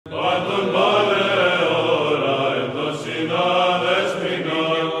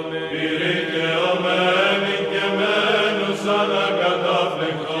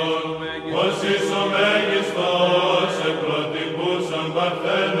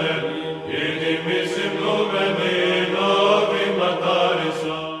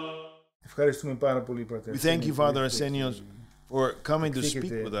We thank you, Father Arsenios, for coming to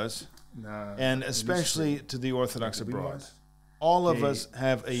speak with us, and especially to the Orthodox abroad. All of us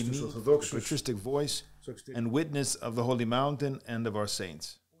have a need for patristic voice and witness of the Holy Mountain and of our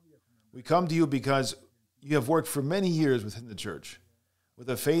saints. We come to you because you have worked for many years within the Church, with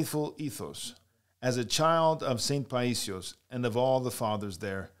a faithful ethos, as a child of Saint Paisios and of all the fathers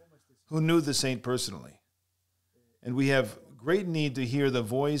there, who knew the saint personally. And we have great need to hear the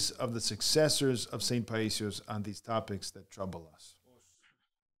voice of the successors of Saint Paisios on these topics that trouble us.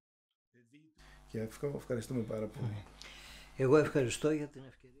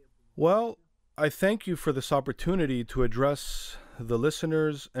 Well, I thank you for this opportunity to address the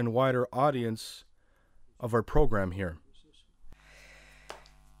listeners and wider audience of our program here.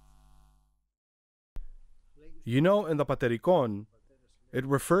 You know, in the Paterikon, it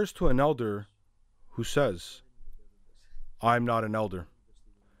refers to an elder who says, "I'm not an elder.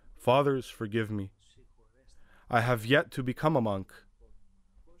 Fathers, forgive me. I have yet to become a monk,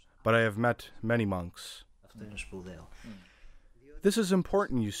 but I have met many monks." This is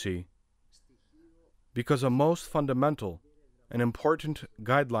important, you see, because a most fundamental and important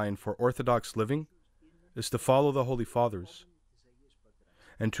guideline for Orthodox living is to follow the Holy Fathers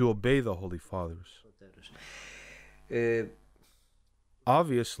and to obey the Holy Fathers.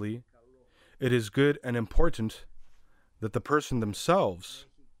 Obviously, it is good and important that the person themselves,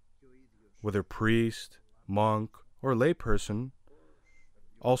 whether priest, monk, or layperson,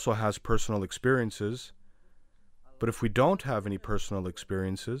 also has personal experiences. But if we don't have any personal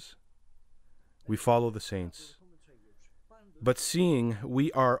experiences, we follow the saints. But seeing we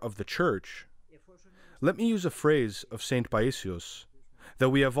are of the Church, let me use a phrase of Saint Paisios, that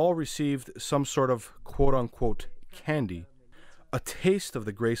we have all received some sort of quote-unquote candy, a taste of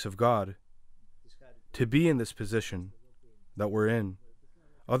the grace of God, to be in this position that we're in.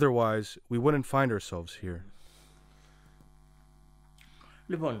 Otherwise, we wouldn't find ourselves here.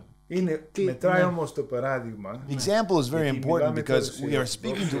 The example is very important because we are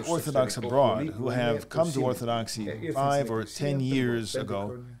speaking to Orthodox abroad who have come to Orthodoxy 5 or 10 years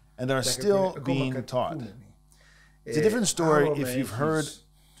ago and are still being taught. It's a different story if you've heard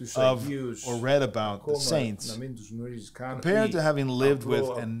of or read about the saints compared to having lived with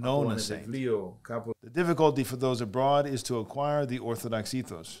and known a saint. The difficulty for those abroad is to acquire the Orthodox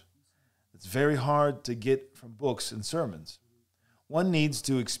ethos. It's very hard to get from books and sermons. One needs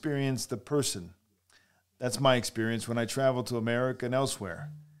to experience the person. That's my experience when I travel to America and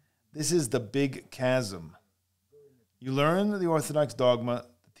elsewhere. This is the big chasm. You learn the Orthodox dogma,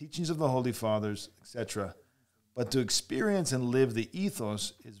 the teachings of the Holy Fathers, etc., but to experience and live the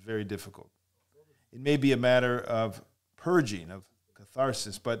ethos is very difficult. It may be a matter of purging, of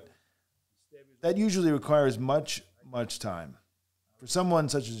catharsis, but that usually requires much, much time. For someone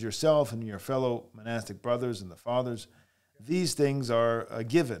such as yourself and your fellow monastic brothers and the fathers, these things are a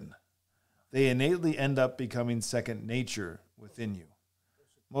given. They innately end up becoming second nature within you,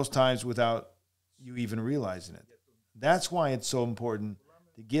 most times without you even realizing it. That's why it's so important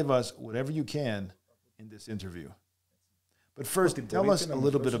to give us whatever you can in this interview. But first, tell us a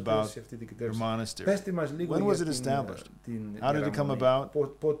little bit about your monastery. When was it established? How did it come about?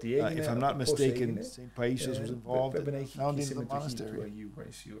 If I'm not mistaken, St. Paisios was involved in founding the monastery.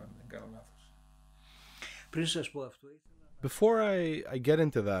 Before I get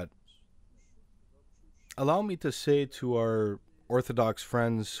into that, allow me to say to our Orthodox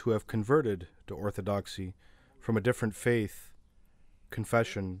friends who have converted to Orthodoxy from a different faith,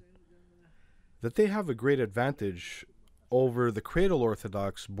 confession, that they have a great advantage over the cradle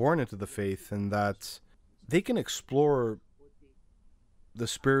Orthodox born into the faith, in that they can explore the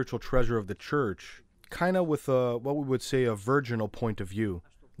spiritual treasure of the Church kind of with what we would say a virginal point of view,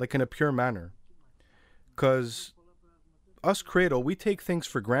 like in a pure manner. Because us cradle, we take things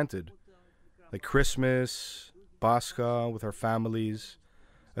for granted, like Christmas, Pascha with our families,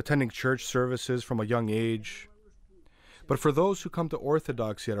 attending church services from a young age. But for those who come to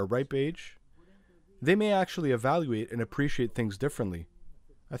Orthodoxy at a ripe age, they may actually evaluate and appreciate things differently.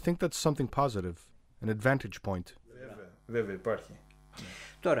 I think that's something positive, an advantage point.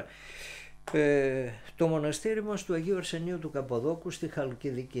 Τώρα, το μοναστήρι μας του Αγίου Αρσενίου του Καππαδόκου στη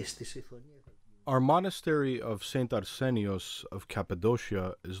Halkidiki, στη Συμφωνία. Our monastery of Saint Arsenios of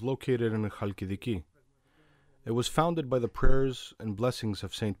Cappadocia is located in Halkidiki. It was founded by the prayers and blessings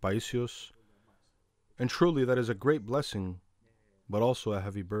of Saint Paisios, and truly that is a great blessing, but also a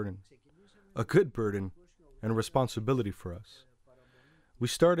heavy burden. A good burden and responsibility for us. We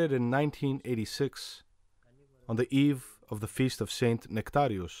started in 1986 on the eve of the feast of Saint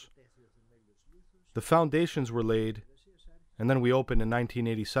Nectarius. The foundations were laid, and then we opened in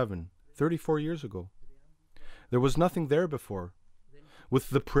 1987, 34 years ago. There was nothing there before. With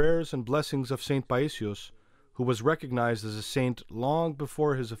the prayers and blessings of Saint Paisios, who was recognized as a saint long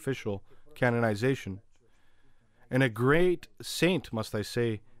before his official canonization, and a great saint, must I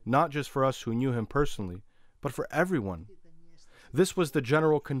say, not just for us who knew him personally, but for everyone. This was the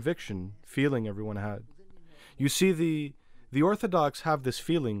general conviction, feeling everyone had. You see, the Orthodox have this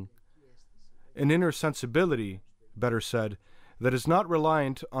feeling, an inner sensibility, better said, that is not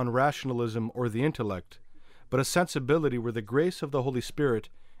reliant on rationalism or the intellect, but a sensibility where the grace of the Holy Spirit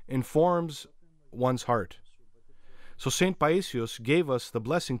informs one's heart. So St. Paisios gave us the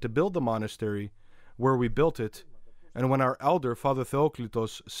blessing to build the monastery where we built it, and when our elder, Father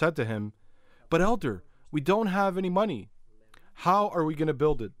Theoklitos, said to him, "But elder, we don't have any money. How are we going to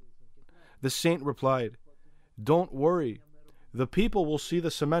build it?" The saint replied, "Don't worry. The people will see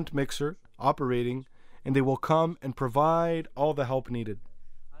the cement mixer operating, and they will come and provide all the help needed."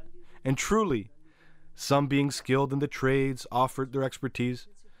 And truly, some being skilled in the trades offered their expertise,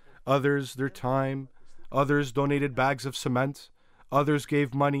 others their time, others donated bags of cement, others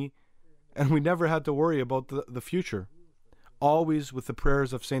gave money, and we never had to worry about the future. Always with the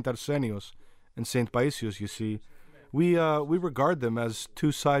prayers of Saint Arsenios and Saint Paisios, you see, we regard them as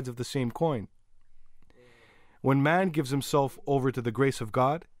two sides of the same coin. When man gives himself over to the grace of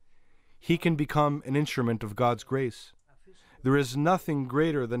God, he can become an instrument of God's grace. There is nothing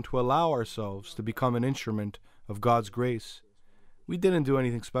greater than to allow ourselves to become an instrument of God's grace. We didn't do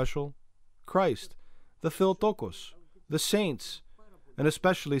anything special. Christ, the Theotokos, the saints, and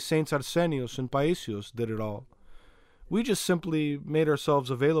especially Saints Arsenios and Paisios did it all. We just simply made ourselves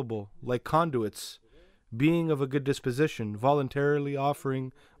available like conduits, being of a good disposition, voluntarily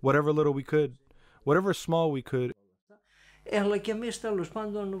offering whatever little we could, whatever small we could. Αλλά και εμείς τέλος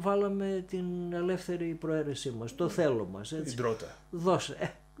πάντων βάλαμε την ελεύθερη προαίρεσή μας, το θέλω μας, έτσι.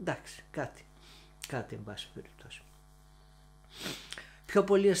 Δώσε, εντάξει, κάτι εν πάση περιπτώσει. Πιο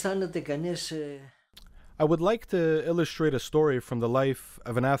πολύ αισθάνεται κανείς... I would like to illustrate a story from the life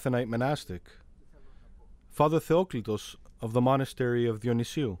of an Athonite monastic, Father Theoklitos of the Monastery of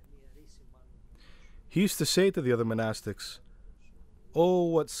Dionysiou. He used to say to the other monastics, "Oh,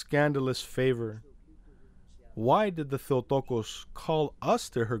 what scandalous favor! Why did the Theotokos call us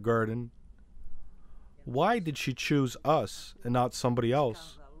to her garden? Why did she choose us and not somebody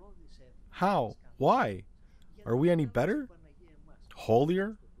else? How? Why? Are we any better?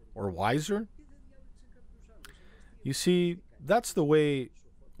 Holier? Or wiser?" You see, that's the way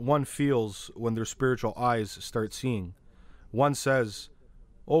one feels when their spiritual eyes start seeing. One says,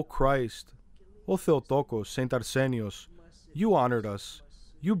 "Oh Christ, oh Theotokos, Saint Arsenios, you honored us,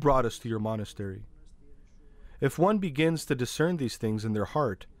 you brought us to your monastery." If one begins to discern these things in their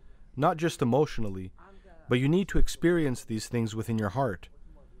heart, not just emotionally, but you need to experience these things within your heart.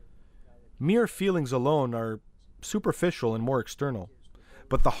 Mere feelings alone are superficial and more external,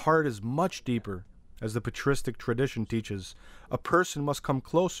 but the heart is much deeper. As the patristic tradition teaches, a person must come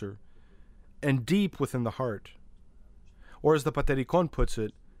closer and deep within the heart. Or as the Paterikon puts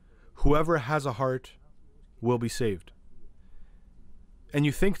it, whoever has a heart will be saved. And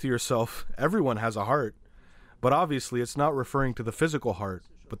you think to yourself, everyone has a heart, but obviously it's not referring to the physical heart,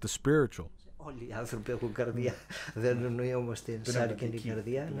 but the spiritual. Όλοι οι άνθρωποι έχουν καρδιά. Δεν εννοούμαστε την σάρκινη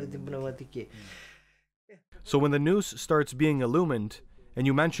καρδιά, εννοεί την πνευματική. So when the noose starts being illumined, and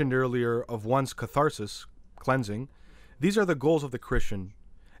you mentioned earlier of one's catharsis, cleansing, these are the goals of the Christian.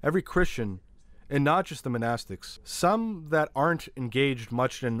 Every Christian, and not just the monastics. Some that aren't engaged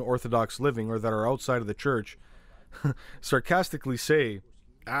much in Orthodox living or that are outside of the church sarcastically say,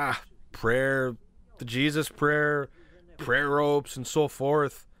 prayer, the Jesus prayer, prayer ropes, and so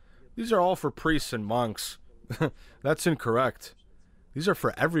forth. These are all for priests and monks. That's incorrect. These are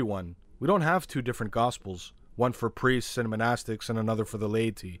for everyone. We don't have two different gospels. One for priests and monastics and another for the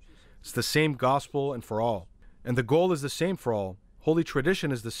laity. It's the same gospel and for all. And the goal is the same for all. Holy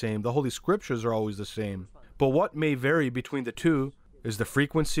tradition is the same. The Holy Scriptures are always the same. But what may vary between the two is the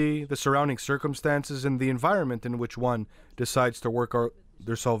frequency, the surrounding circumstances, and the environment in which one decides to work out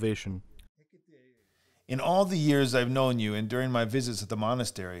their salvation. In all the years I've known you and during my visits at the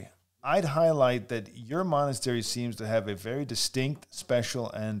monastery, I'd highlight that your monastery seems to have a very distinct, special,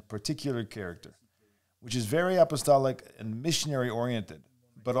 and particular character, which is very apostolic and missionary-oriented,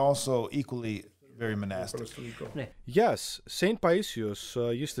 but also equally very monastic. Yes, Saint Paisios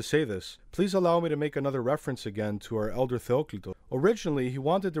used to say this. Please allow me to make another reference again to our elder Theoklitos. Originally, he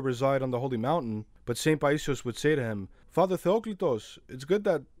wanted to reside on the Holy Mountain, but Saint Paisios would say to him, "Father Theoklitos, it's good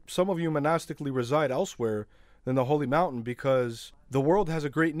that some of you monastically reside elsewhere, than the Holy Mountain because the world has a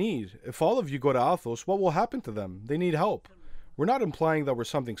great need. If all of you go to Athos, what will happen to them? They need help. We're not implying that we're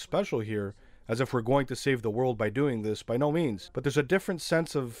something special here, as if we're going to save the world by doing this, by no means. But there's a different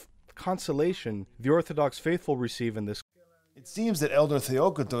sense of consolation the Orthodox faithful receive in this. It seems that Elder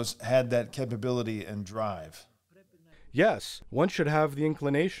Theokotos had that capability and drive. Yes, one should have the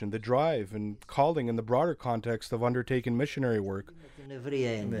inclination, the drive, and calling in the broader context of undertaking missionary work.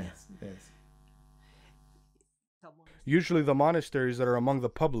 Usually the monasteries that are among the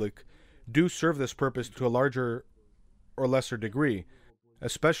public do serve this purpose to a larger or lesser degree,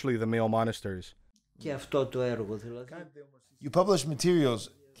 especially the male monasteries. You publish materials,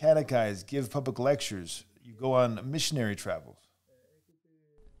 catechize, give public lectures, you go on missionary travels.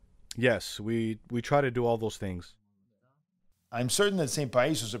 Yes, we try to do all those things. I'm certain that St.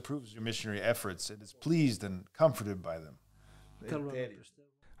 Paisios approves your missionary efforts and is pleased and comforted by them.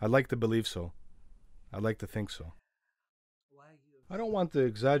 I'd like to believe so. I'd like to think so. I don't want to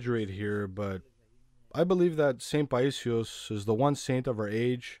exaggerate here, but I believe that St. Paisios is the one saint of our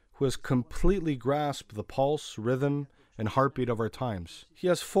age who has completely grasped the pulse, rhythm, and heartbeat of our times. He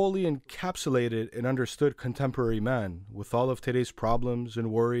has fully encapsulated and understood contemporary man with all of today's problems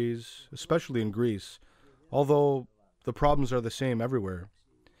and worries, especially in Greece, although the problems are the same everywhere.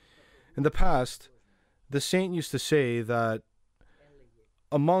 In the past, the saint used to say that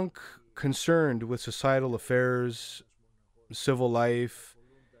a monk concerned with societal affairs, civil life,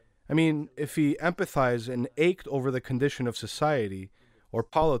 if he empathized and ached over the condition of society or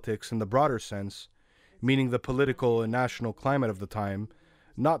politics in the broader sense, meaning the political and national climate of the time,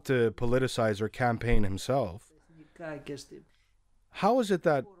 not to politicize or campaign himself. How is it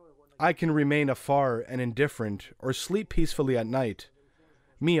that I can remain afar and indifferent or sleep peacefully at night,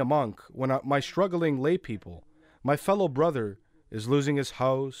 me a monk, when my struggling lay people, my fellow brother, is losing his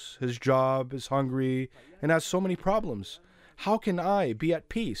house, his job, is hungry, and has so many problems? How can I be at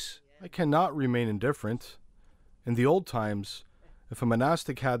peace? I cannot remain indifferent. In the old times, if a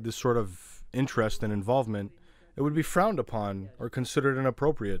monastic had this sort of interest and involvement, it would be frowned upon or considered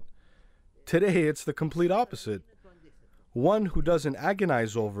inappropriate. Today, it's the complete opposite. One who doesn't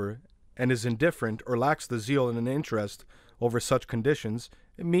agonize over and is indifferent or lacks the zeal and an interest over such conditions,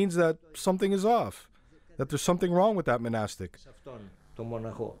 it means that something is off, that there's something wrong with that monastic.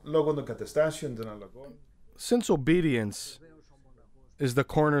 Since obedience is the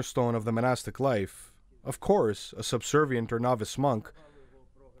cornerstone of the monastic life, of course, a subservient or novice monk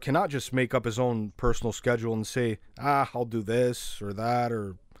cannot just make up his own personal schedule and say, I'll do this or that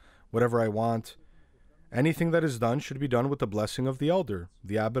or whatever I want. Anything that is done should be done with the blessing of the elder,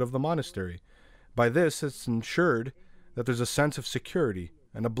 the abbot of the monastery. By this, it's ensured that there's a sense of security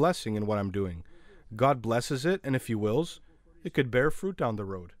and a blessing in what I'm doing. God blesses it, and if he wills, it could bear fruit down the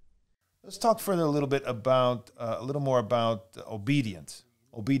road. Let's talk further a little more about obedience.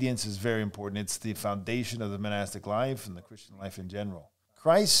 Obedience is very important. It's the foundation of the monastic life and the Christian life in general.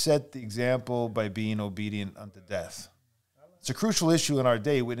 Christ set the example by being obedient unto death. It's a crucial issue in our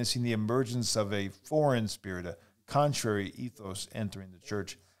day, witnessing the emergence of a foreign spirit, a contrary ethos entering the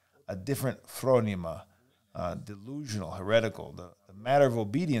church, a different phronema, delusional, heretical. The matter of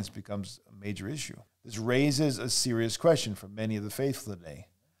obedience becomes a major issue. This raises a serious question for many of the faithful today.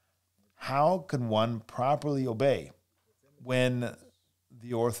 How can one properly obey when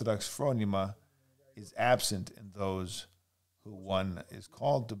the Orthodox phronema is absent in those who one is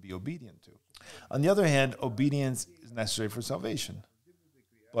called to be obedient to? On the other hand, obedience is necessary for salvation.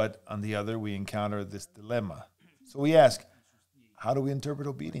 But on the other, we encounter this dilemma. So we ask, how do we interpret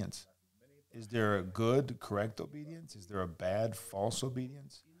obedience? Is there a good, correct obedience? Is there a bad, false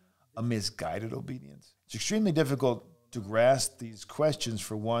obedience? A misguided obedience? It's extremely difficult to grasp these questions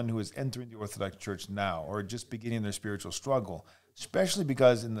for one who is entering the Orthodox Church now or just beginning their spiritual struggle, especially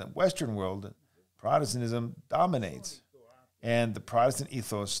because in the Western world, Protestantism dominates. And the Protestant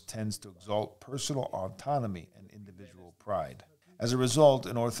ethos tends to exalt personal autonomy and individual pride. As a result,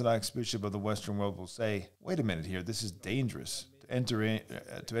 an Orthodox bishop of the Western world will say, wait a minute here, this is dangerous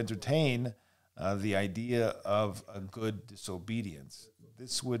to entertain the idea of a good disobedience.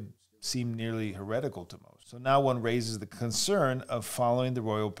 This would seem nearly heretical to most. So now one raises the concern of following the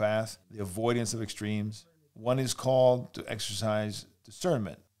royal path, the avoidance of extremes. One is called to exercise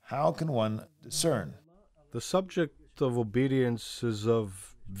discernment. How can one discern? The subject of obedience is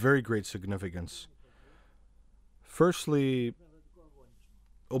of very great significance. Firstly,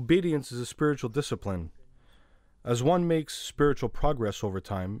 obedience is a spiritual discipline. As one makes spiritual progress over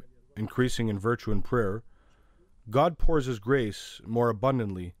time, increasing in virtue and prayer, God pours his grace more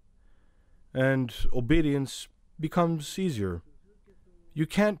abundantly, and obedience becomes easier. You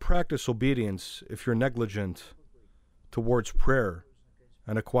can't practice obedience if you're negligent towards prayer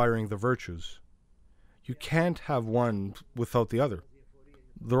and acquiring the virtues. You can't have one without the other.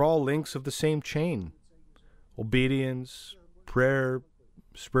 They're all links of the same chain. Obedience, prayer,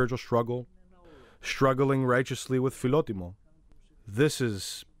 spiritual struggle, struggling righteously with philotimo. This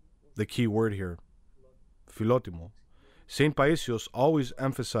is the key word here, philotimo. St. Paisios always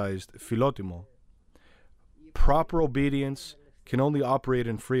emphasized philotimo. Proper obedience can only operate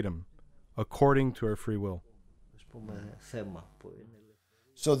in freedom, according to our free will.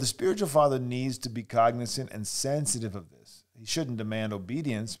 So the spiritual father needs to be cognizant and sensitive of this. He shouldn't demand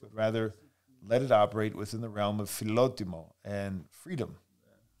obedience, but rather let it operate within the realm of philotimo and freedom.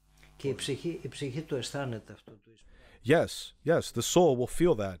 Yes, the soul will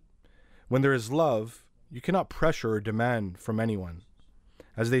feel that. When there is love, you cannot pressure or demand from anyone.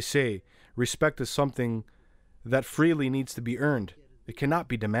 As they say, respect is something that freely needs to be earned. It cannot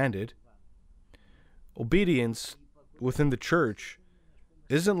be demanded. Obedience within the church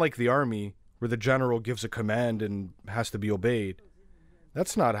isn't like the army where the general gives a command and has to be obeyed.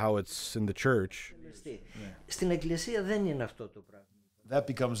 That's not how it's in the church. That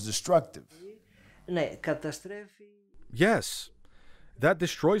becomes destructive. Yes, that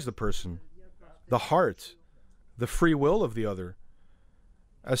destroys the person, the heart, the free will of the other.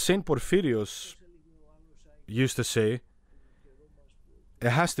 As St. Porphyrios used to say, it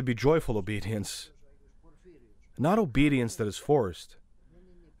has to be joyful obedience, not obedience that is forced.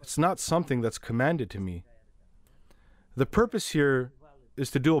 It's not something that's commanded to me. The purpose here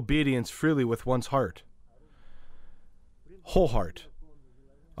is to do obedience freely with one's heart. Whole heart.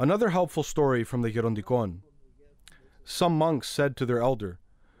 Another helpful story from the Gerondikon. Some monks said to their elder,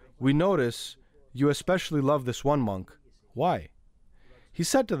 "We notice you especially love this one monk. Why?" He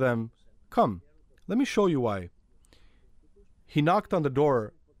said to them, "Come, let me show you why." He knocked on the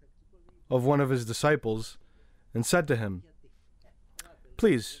door of one of his disciples and said to him,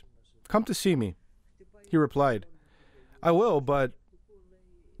 "Please, come to see me." He replied, "I will, but,"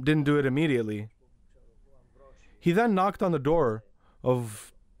 didn't do it immediately. He then knocked on the door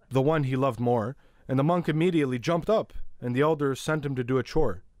of the one he loved more, and the monk immediately jumped up, and the elder sent him to do a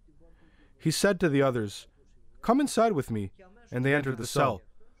chore. He said to the others, "Come inside with me," and they entered the cell.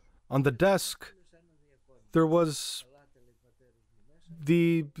 On the desk, there was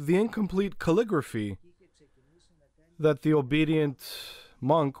the incomplete calligraphy that the obedient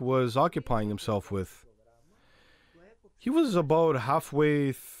monk was occupying himself with. He was about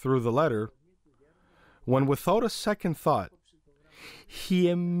halfway through the letter when, without a second thought, he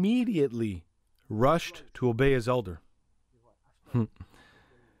immediately rushed to obey his elder.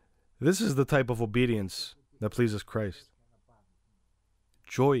 This is the type of obedience that pleases Christ.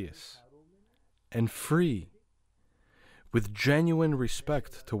 Joyous and free, with genuine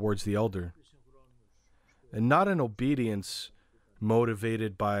respect towards the elder, and not an obedience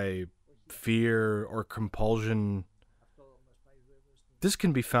motivated by fear or compulsion. This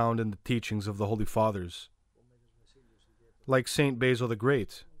can be found in the teachings of the Holy Fathers, like Saint Basil the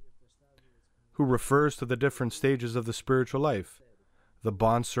Great, who refers to the different stages of the spiritual life, the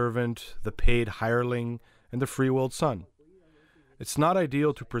bondservant, the paid hireling, and the free-willed son. It's not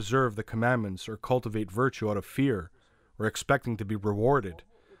ideal to preserve the commandments or cultivate virtue out of fear or expecting to be rewarded,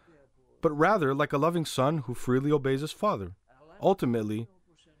 but rather like a loving son who freely obeys his father. Ultimately,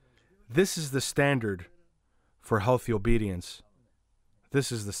 this is the standard for healthy obedience.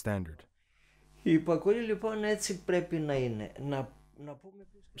 This is the standard.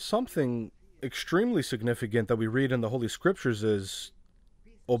 Something extremely significant that we read in the Holy Scriptures is,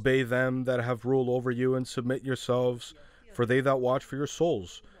 "Obey them that have rule over you and submit yourselves, for they that watch for your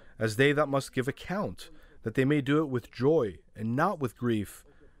souls, as they that must give account, that they may do it with joy and not with grief,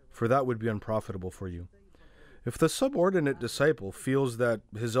 for that would be unprofitable for you." If the subordinate disciple feels that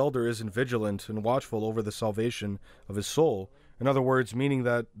his elder isn't vigilant and watchful over the salvation of his soul, in other words, meaning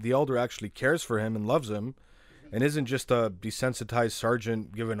that the elder actually cares for him and loves him, and isn't just a desensitized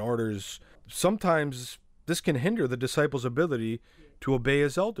sergeant giving orders, sometimes this can hinder the disciple's ability to obey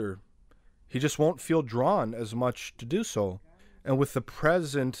his elder. He just won't feel drawn as much to do so. And with the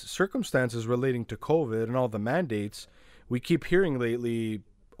present circumstances relating to COVID and all the mandates, we keep hearing lately,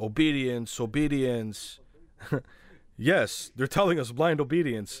 obedience, obedience. Yes, they're telling us blind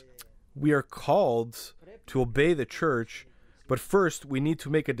obedience. We are called to obey the church, but first we need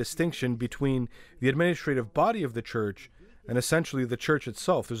to make a distinction between the administrative body of the church and essentially the church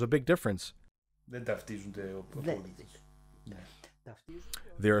itself. There's a big difference.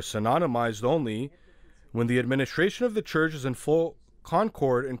 They are synonymized only when the administration of the church is in full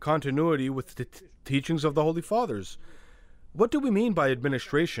concord and continuity with the teachings of the Holy Fathers. What do we mean by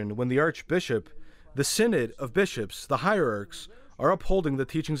administration when the Archbishop, the Synod of Bishops, the hierarchs, are upholding the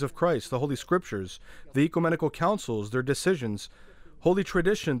teachings of Christ, the Holy Scriptures, the ecumenical councils, their decisions, Holy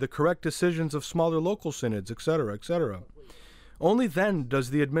Tradition, the correct decisions of smaller local synods, etc., etc.? Only then does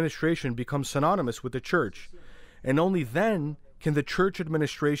the administration become synonymous with the Church, and only then can the Church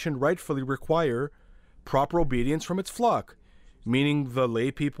administration rightfully require proper obedience from its flock, meaning the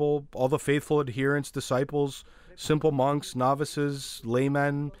lay people, all the faithful adherents, disciples, simple monks, novices,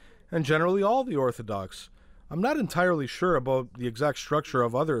 laymen, and generally all the Orthodox. I'm not entirely sure about the exact structure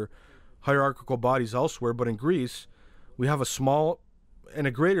of other hierarchical bodies elsewhere, but in Greece, we have a small and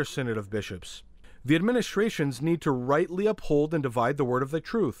a greater synod of bishops. The administrations need to rightly uphold and divide the word of the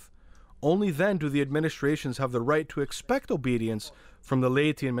truth. Only then do the administrations have the right to expect obedience from the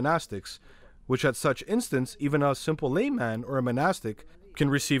laity and monastics, which at such instance, even a simple layman or a monastic can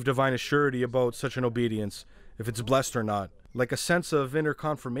receive divine assurity about such an obedience, if it's blessed or not, like a sense of inner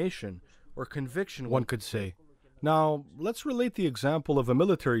confirmation or conviction, one could say. Now, let's relate the example of a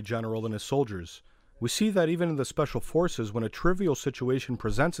military general and his soldiers. We see that even in the special forces, when a trivial situation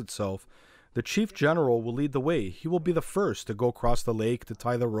presents itself, the chief general will lead the way. He will be the first to go across the lake, to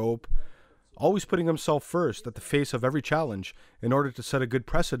tie the rope, always putting himself first at the face of every challenge in order to set a good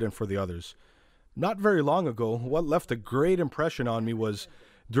precedent for the others. Not very long ago, what left a great impression on me was,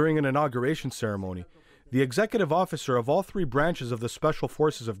 during an inauguration ceremony, the executive officer of all three branches of the Special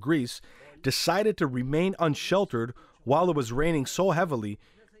Forces of Greece decided to remain unsheltered while it was raining so heavily.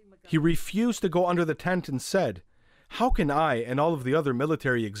 He refused to go under the tent and said, "How can I and all of the other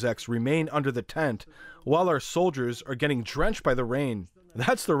military execs remain under the tent while our soldiers are getting drenched by the rain?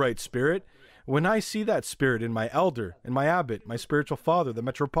 That's the right spirit. When I see that spirit in my elder, in my abbot, my spiritual father, the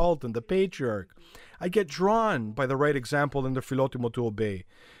metropolitan, the patriarch, I get drawn by the right example and the philotimo to obey.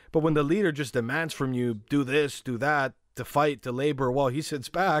 But when the leader just demands from you, do this, do that, to fight, to labor while he sits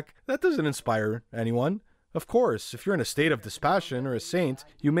back, that doesn't inspire anyone. Of course, if you're in a state of dispassion or a saint,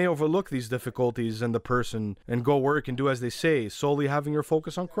 you may overlook these difficulties in the person and go work and do as they say, solely having your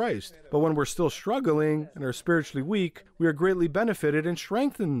focus on Christ. But when we're still struggling and are spiritually weak, we are greatly benefited and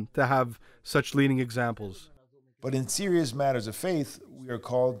strengthened to have such leading examples." But in serious matters of faith, we are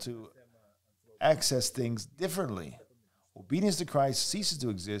called to access things differently. Obedience to Christ ceases to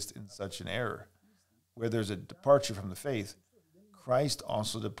exist in such an error. Where there's a departure from the faith, Christ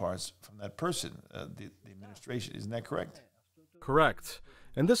also departs from that person, the administration. Isn't that correct? Correct.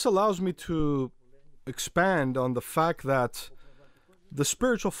 And this allows me to expand on the fact that the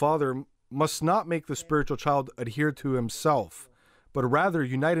spiritual father must not make the spiritual child adhere to himself, but rather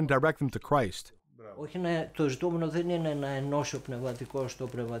unite and direct them to Christ. Όχι το ζητούμενο δεν είναι να ενώσει ο πνευματικός το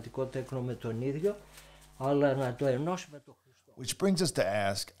πνευματικό τέκνο με τον ίδιο, αλλά να το ενώσει με τον Χριστό. Which brings us to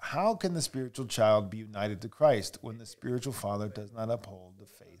ask, how can the spiritual child be united to Christ when the spiritual father does not uphold the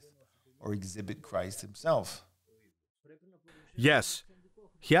faith or exhibit Christ himself? Yes,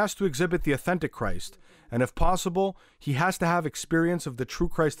 he has to exhibit the authentic Christ, and if possible, he has to have experience of the true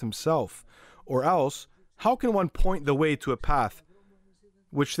Christ himself, or else, how can one point the way to a path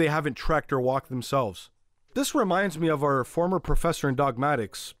which they haven't trekked or walked themselves? This reminds me of our former professor in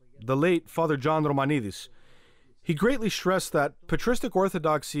dogmatics, the late Father John Romanidis. He greatly stressed that patristic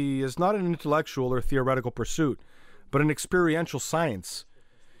orthodoxy is not an intellectual or theoretical pursuit, but an experiential science.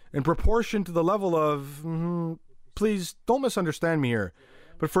 In proportion to the level of, please don't misunderstand me here,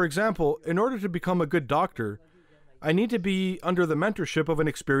 but for example, in order to become a good doctor, I need to be under the mentorship of an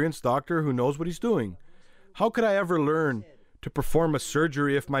experienced doctor who knows what he's doing. How could I ever learn to perform a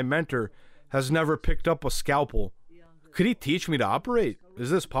surgery if my mentor has never picked up a scalpel? Could he teach me to operate?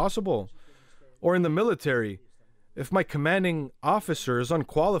 Is this possible? Or in the military, if my commanding officer is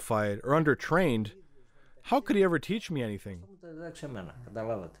unqualified or undertrained, how could he ever teach me anything?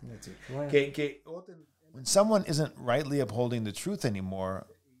 When someone isn't rightly upholding the truth anymore,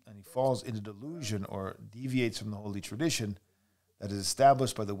 and he falls into delusion or deviates from the holy tradition that is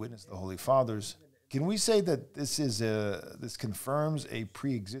established by the witness of the Holy Fathers, can we say that this confirms a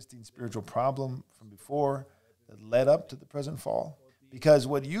pre-existing spiritual problem from before that led up to the present fall? Because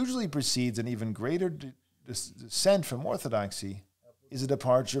what usually precedes an even greater descent from orthodoxy is a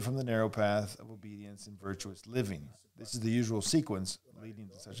departure from the narrow path of obedience and virtuous living. This is the usual sequence leading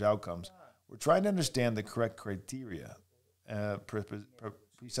to such outcomes. We're trying to understand the correct criteria,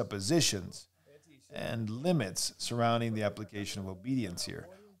 presuppositions, and limits surrounding the application of obedience here.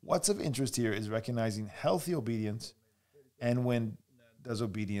 What's of interest here is recognizing healthy obedience, and when does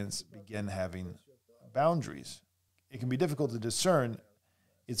obedience begin having boundaries? It can be difficult to discern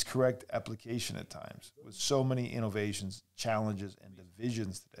its correct application at times, with so many innovations, challenges, and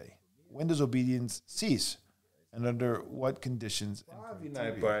divisions today. When does obedience cease? And under what conditions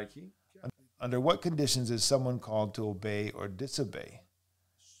is someone called to obey or disobey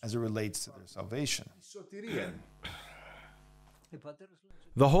as it relates to their salvation?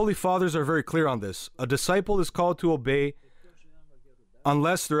 The Holy Fathers are very clear on this. A disciple is called to obey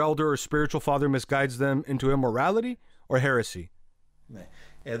unless their elder or spiritual father misguides them into immorality or heresy.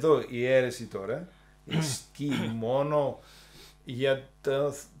 Εδώ η αίρεση τώρα ισχύει μόνο για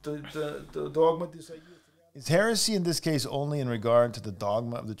το δόγμα της Αγίας. Is heresy in this case only in regard to the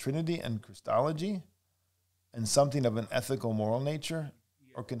dogma of the Trinity and Christology and something of an ethical moral nature?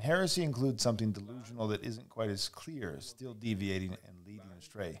 Or can heresy include something delusional that isn't quite as clear, still deviating and leading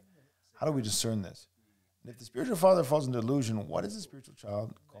astray? How do we discern this? And if the spiritual father falls into delusion, what is the spiritual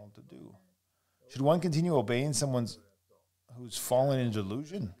child called to do? Should one continue obeying someone who's fallen into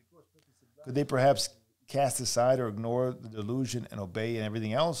delusion? Could they perhaps cast aside or ignore the delusion and obey in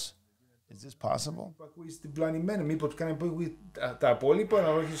everything else? Is this possible?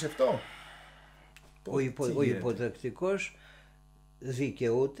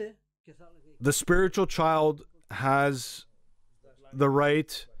 The spiritual child has the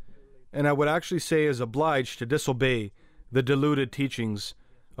right, and I would actually say is obliged, to disobey the deluded teachings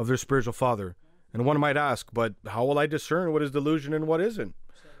of their spiritual father. And one might ask, but how will I discern what is delusion and what isn't?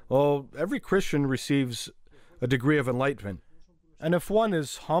 Well, every Christian receives a degree of enlightenment. And if one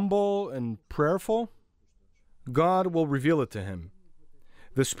is humble and prayerful, God will reveal it to him.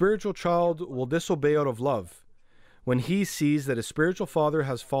 The spiritual child will disobey out of love. When he sees that his spiritual father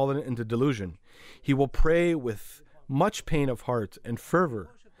has fallen into delusion, he will pray with much pain of heart and fervor.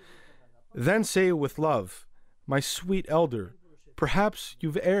 Then say with love, "My sweet elder, perhaps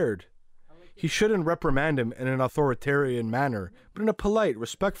you've erred." He shouldn't reprimand him in an authoritarian manner, but in a polite,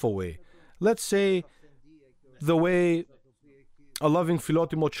 respectful way. Let's say the way a loving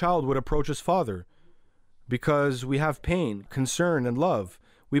philotimo child would approach his father. Because we have pain, concern, and love,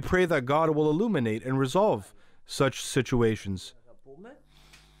 we pray that God will illuminate and resolve such situations.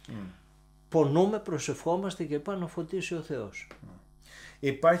 Πονούμε, προσευχόμαστε και πάνω φωτίσει ο Θεός.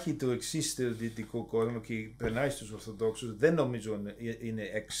 Υπάρχει το εξής στο δυτικό κόσμο και περνάει στους Ορθοδόξους, δεν νομίζω είναι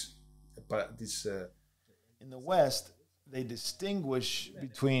της... In the West, they distinguish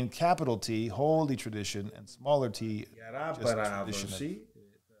between capital T, holy tradition, and smaller t, just tradition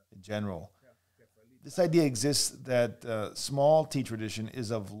in general. This idea exists that small t tradition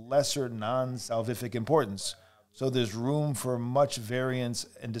is of lesser non-salvific importance, so there's room for much variance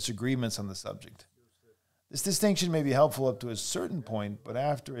and disagreements on the subject. This distinction may be helpful up to a certain point, but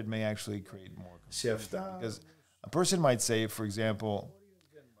after it may actually create more confusion. Because a person might say, for example,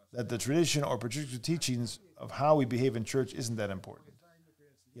 that the tradition or particular teachings of how we behave in church isn't that important.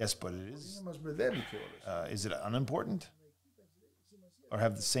 Yes, but it is. Is it unimportant? Or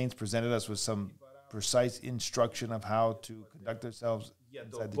have the saints presented us with some precise instruction of how to conduct ourselves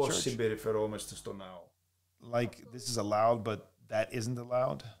inside the church? Like this is allowed, but that isn't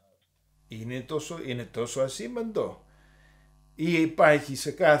allowed? Είναι τόσο ασήμαντο. Ή υπάρχει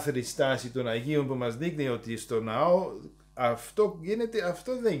σε κάθε στάση των Αγίων που μας δείχνει ότι στο ναό αυτό γίνεται,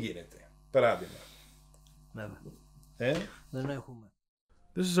 αυτό δεν γίνεται. Παράδειγμα.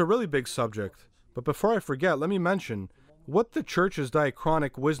 This is a really big subject, but before I forget, let me mention what the Church's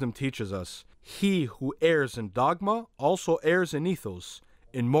diachronic wisdom teaches us. He who errs in dogma also errs in ethos,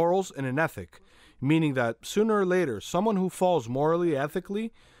 in morals and in ethic, meaning that sooner or later, someone who falls morally, ethically,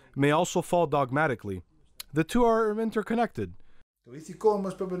 may also fall dogmatically. The two are interconnected. Το ηθικό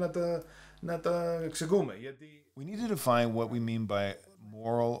όμως πρέπει να τα εξηγούμε. We need to define what we mean by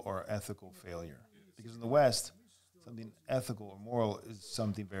moral or ethical failure. Because in the West, something ethical or moral is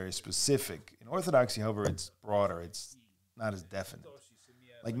something very specific. In Orthodoxy, however, it's broader. It's not as definite.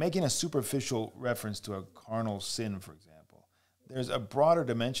 Like making a superficial reference to a carnal sin, for example. There's a broader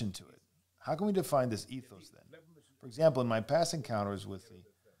dimension to it. How can we define this ethos then? For example, in my past encounters with the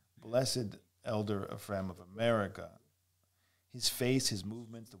Blessed Elder Ephraim of America, his face, his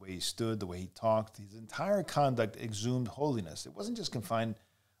movements, the way he stood, the way he talked, his entire conduct exhumed holiness. It wasn't just confined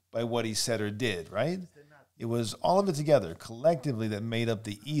by what he said or did, right? It was all of it together, collectively, that made up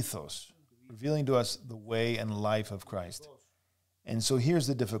the ethos, revealing to us the way and life of Christ. And so here's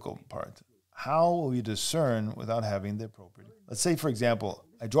the difficult part. How will we discern without having the appropriate? Let's say, for example,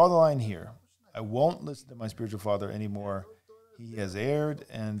 I draw the line here. I won't listen to my spiritual father anymore. He has erred,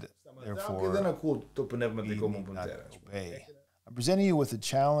 and therefore he need not obey. I'm presenting you with a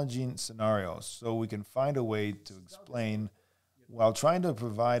challenging scenario so we can find a way to explain while trying to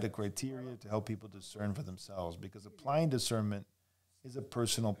provide a criteria to help people discern for themselves, because applying discernment is a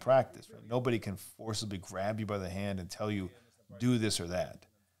personal practice. Right? Nobody can forcibly grab you by the hand and tell you, do this or that.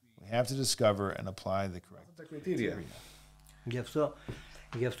 We have to discover and apply the correct criteria.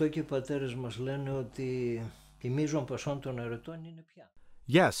 Γι' αυτό και οι πατέρες μας λένε ότι η μείζων πασών των ερετών είναι πια.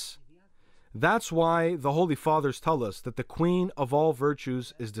 Yes, that's why the Holy Fathers tell us that the queen of all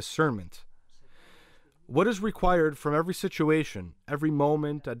virtues is discernment. What is required from every situation, every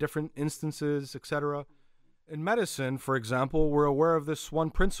moment, at different instances, etc. In medicine, for example, we're aware of this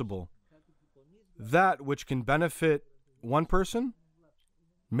one principle. That which can benefit one person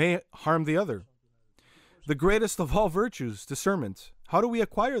may harm the other. The greatest of all virtues, discernment. How do we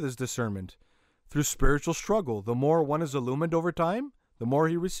acquire this discernment? Through spiritual struggle. The more one is illumined over time, the more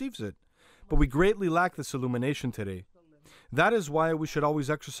he receives it. But we greatly lack this illumination today. That is why we should always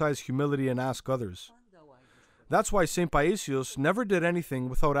exercise humility and ask others. That's why St. Paisios never did anything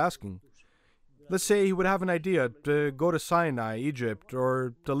without asking. Let's say he would have an idea to go to Sinai, Egypt,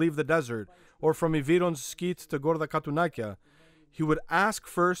 or to leave the desert, or from Iviron's Skit to go to the Katunakia. He would ask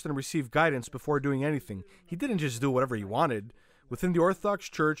first and receive guidance before doing anything. He didn't just do whatever he wanted. Within the Orthodox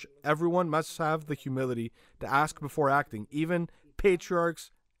Church, everyone must have the humility to ask before acting, even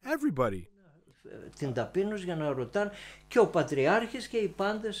patriarchs, everybody. Την ταπείνωση για να ρωτάνε και ο Πατριάρχης και οι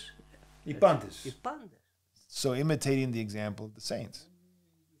πάντες. Οι πάντες. Οι πάντες. So imitating the example of the saints.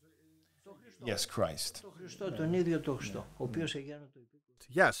 Yes, Christ.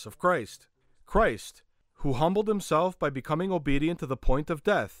 Yes, of Christ. Christ, who humbled himself by becoming obedient to the point of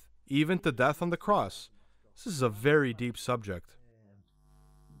death, even to death on the cross. This is a very deep subject.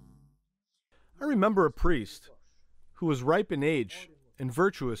 I remember a priest who was ripe in age and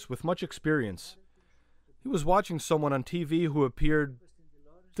virtuous with much experience. He was watching someone on TV who appeared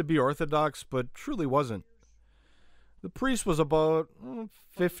to be Orthodox but truly wasn't. The priest was about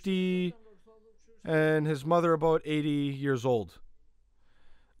 50 and his mother about 80 years old.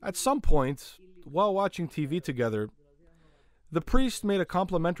 At some point, while watching TV together, the priest made a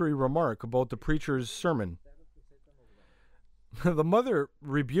complimentary remark about the preacher's sermon. The mother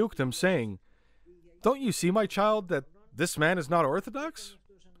rebuked him, saying, "Don't you see, my child, that this man is not Orthodox?"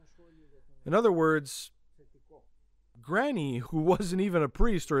 In other words, Granny, who wasn't even a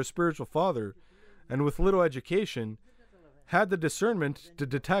priest or a spiritual father, and with little education, had the discernment to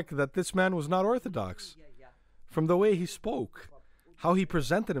detect that this man was not Orthodox. From the way he spoke, how he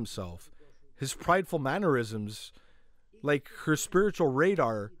presented himself, his prideful mannerisms, like her spiritual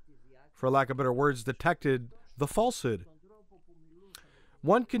radar, for lack of better words, detected the falsehood.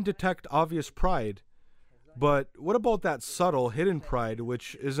 One can detect obvious pride, but what about that subtle, hidden pride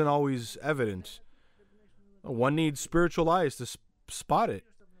which isn't always evident? One needs spiritual eyes to spot it,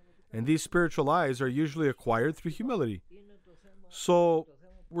 and these spiritual eyes are usually acquired through humility. So,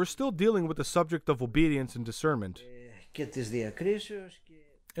 we're still dealing with the subject of obedience and discernment.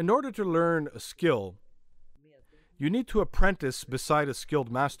 In order to learn a skill, you need to apprentice beside a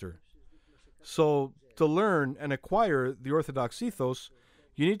skilled master. So, to learn and acquire the Orthodox ethos,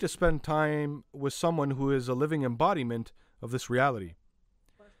 you need to spend time with someone who is a living embodiment of this reality.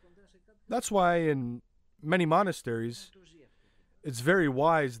 That's why in many monasteries, it's very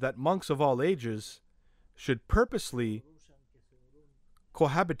wise that monks of all ages should purposely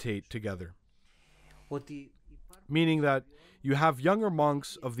cohabitate together. Meaning that you have younger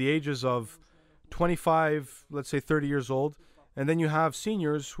monks of the ages of 25, let's say 30 years old, and then you have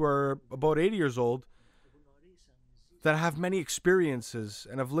seniors who are about 80 years old that have many experiences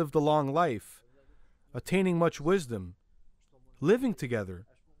and have lived a long life, attaining much wisdom, living together.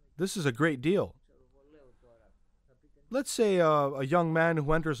 This is a great deal. Let's say a young man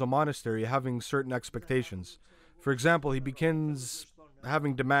who enters a monastery having certain expectations. For example, he begins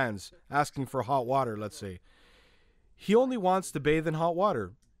having demands, asking for hot water, let's say. He only wants to bathe in hot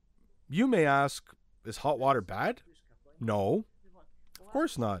water. You may ask, is hot water bad? No, of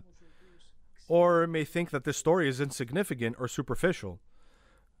course not. Or may think that this story is insignificant or superficial.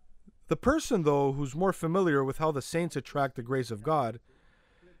 The person, though, who's more familiar with how the saints attract the grace of God,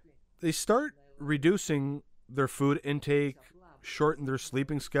 they start reducing their food intake, shorten their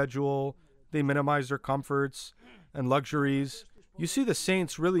sleeping schedule, they minimize their comforts and luxuries. You see, the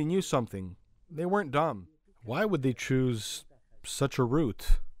saints really knew something. They weren't dumb. Why would they choose such a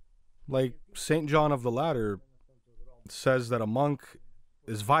route? Like St. John of the Ladder says that a monk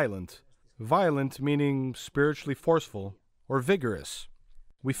is violent. Violent meaning spiritually forceful or vigorous.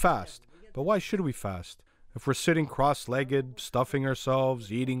 We fast. But why should we fast? If we're sitting cross-legged, stuffing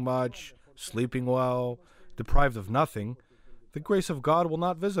ourselves, eating much, sleeping well, deprived of nothing, the grace of God will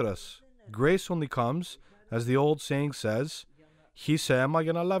not visit us. Grace only comes, as the old saying says, "Χύσε αίμα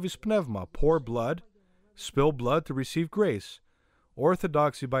για να λάβεις πνεύμα," pour blood, spill blood to receive grace.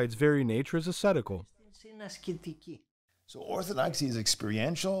 Orthodoxy by its very nature is ascetical. So orthodoxy is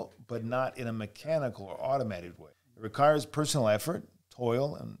experiential, but not in a mechanical or automated way. It requires personal effort,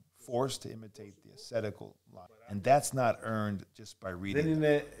 toil, and force to imitate the ascetical life. And that's not earned just by reading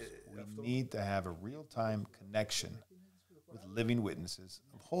them. We need to have a real-time connection with living witnesses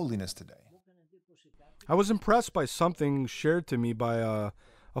of holiness today. I was impressed by something shared to me by a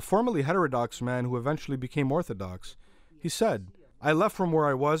formerly heterodox man who eventually became Orthodox. He said, "I left from where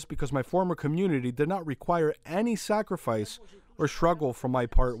I was because my former community did not require any sacrifice or struggle from my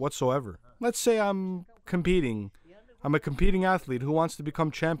part whatsoever. Let's say I'm a competing athlete who wants to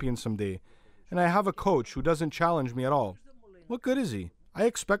become champion someday, and I have a coach who doesn't challenge me at all. What good is he? I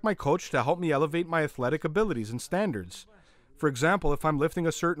expect my coach to help me elevate my athletic abilities and standards. For example, if I'm lifting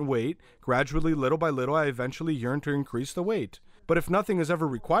a certain weight, gradually, little by little, I eventually yearn to increase the weight. But if nothing is ever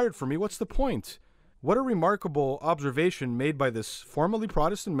required from me, what's the point?" What a remarkable observation made by this formerly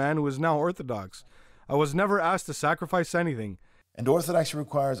Protestant man who is now Orthodox. I was never asked to sacrifice anything. And Orthodoxy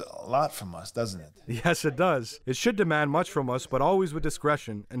requires a lot from us, doesn't it? Yes, it does. It should demand much from us, but always with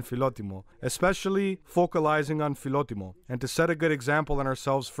discretion and philotimo, especially focalizing on philotimo, and to set a good example in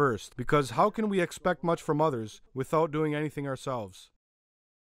ourselves first, because how can we expect much from others without doing anything ourselves?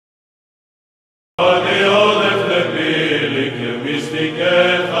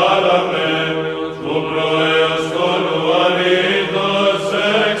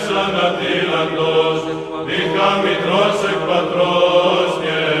 Πατρός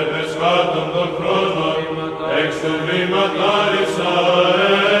και πεσχάτων των χρόνων, εξ του βήματάρης